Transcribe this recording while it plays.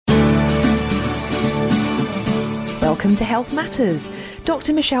Welcome to Health Matters.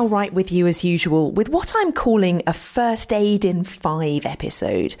 Dr. Michelle Wright with you as usual with what I'm calling a First Aid in 5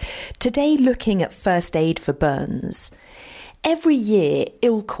 episode. Today looking at first aid for burns. Every year,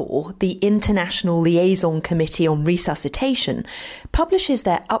 ILCOR, the International Liaison Committee on Resuscitation, publishes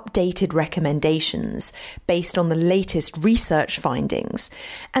their updated recommendations based on the latest research findings,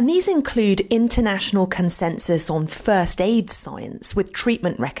 and these include international consensus on first aid science with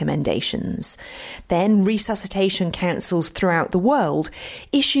treatment recommendations. Then resuscitation councils throughout the world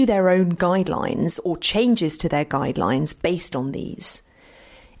issue their own guidelines or changes to their guidelines based on these.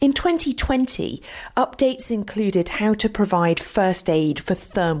 In 2020, updates included how to provide first aid for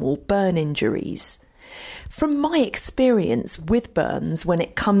thermal burn injuries. From my experience with burns when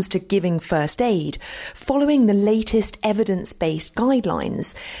it comes to giving first aid, following the latest evidence-based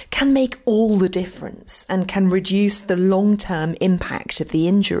guidelines can make all the difference and can reduce the long-term impact of the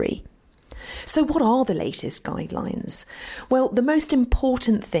injury. So what are the latest guidelines? Well, the most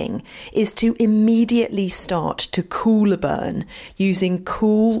important thing is to immediately start to cool a burn using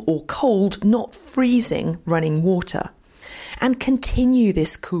cool or cold, not freezing, running water, and continue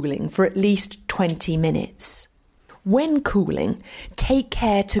this cooling for at least 20 minutes. When cooling, take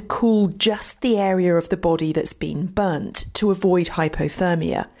care to cool just the area of the body that's been burnt to avoid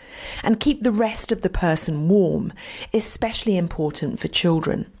hypothermia, and keep the rest of the person warm, especially important for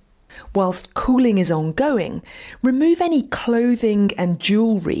children. Whilst cooling is ongoing, remove any clothing and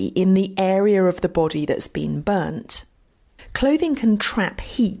jewellery in the area of the body that's been burnt. Clothing can trap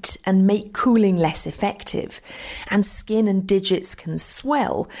heat and make cooling less effective, and skin and digits can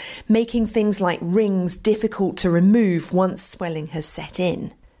swell, making things like rings difficult to remove once swelling has set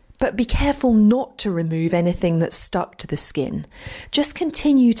in. But be careful not to remove anything that's stuck to the skin. Just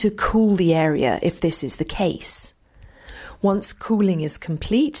continue to cool the area if this is the case. Once cooling is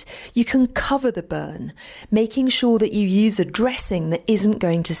complete, you can cover the burn, making sure that you use a dressing that isn't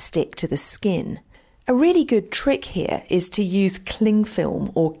going to stick to the skin. A really good trick here is to use cling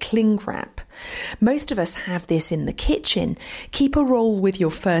film or cling wrap. Most of us have this in the kitchen. Keep a roll with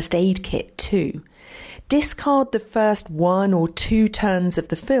your first aid kit too. Discard the first 1 or 2 turns of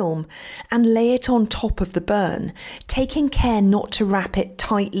the film and lay it on top of the burn, taking care not to wrap it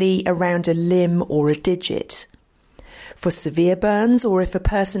tightly around a limb or a digit. For severe burns, or if a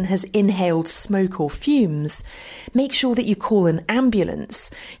person has inhaled smoke or fumes, make sure that you call an ambulance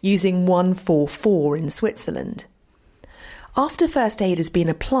using 144 in Switzerland. After first aid has been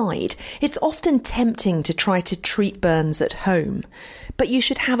applied, it's often tempting to try to treat burns at home, but you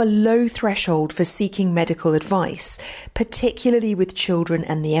should have a low threshold for seeking medical advice, particularly with children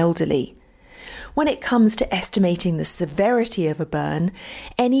and the elderly. When it comes to estimating the severity of a burn,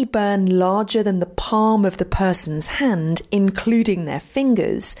 any burn larger than the palm of the person's hand, including their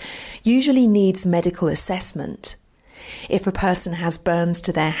fingers, usually needs medical assessment. If a person has burns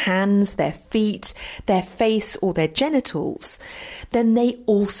to their hands, their feet, their face or their genitals, then they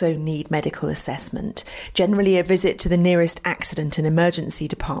also need medical assessment, generally a visit to the nearest accident and emergency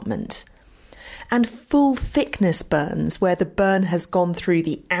department. And full thickness burns where the burn has gone through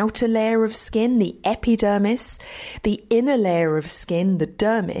the outer layer of skin, the epidermis, the inner layer of skin, the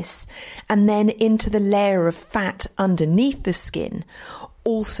dermis, and then into the layer of fat underneath the skin,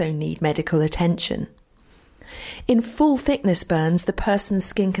 also need medical attention. In full thickness burns, the person's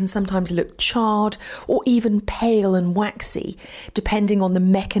skin can sometimes look charred or even pale and waxy, depending on the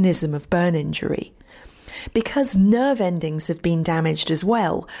mechanism of burn injury. Because nerve endings have been damaged as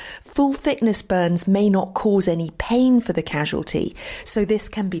well, full thickness burns may not cause any pain for the casualty, so this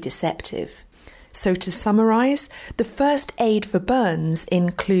can be deceptive. So to summarise, the first aid for burns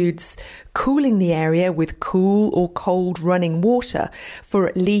includes cooling the area with cool or cold running water for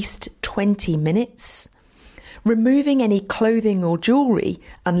at least 20 minutes, removing any clothing or jewellery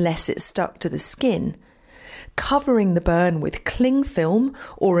unless it's stuck to the skin, covering the burn with cling film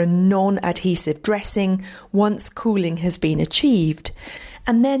or a non-adhesive dressing once cooling has been achieved,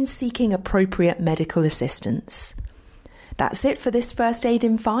 and then seeking appropriate medical assistance. That's it for this First Aid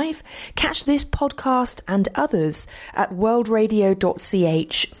in 5. Catch this podcast and others at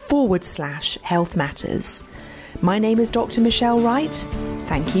worldradio.ch/Health Matters. My name is Dr. Michelle Wright.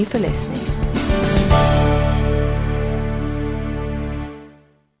 Thank you for listening.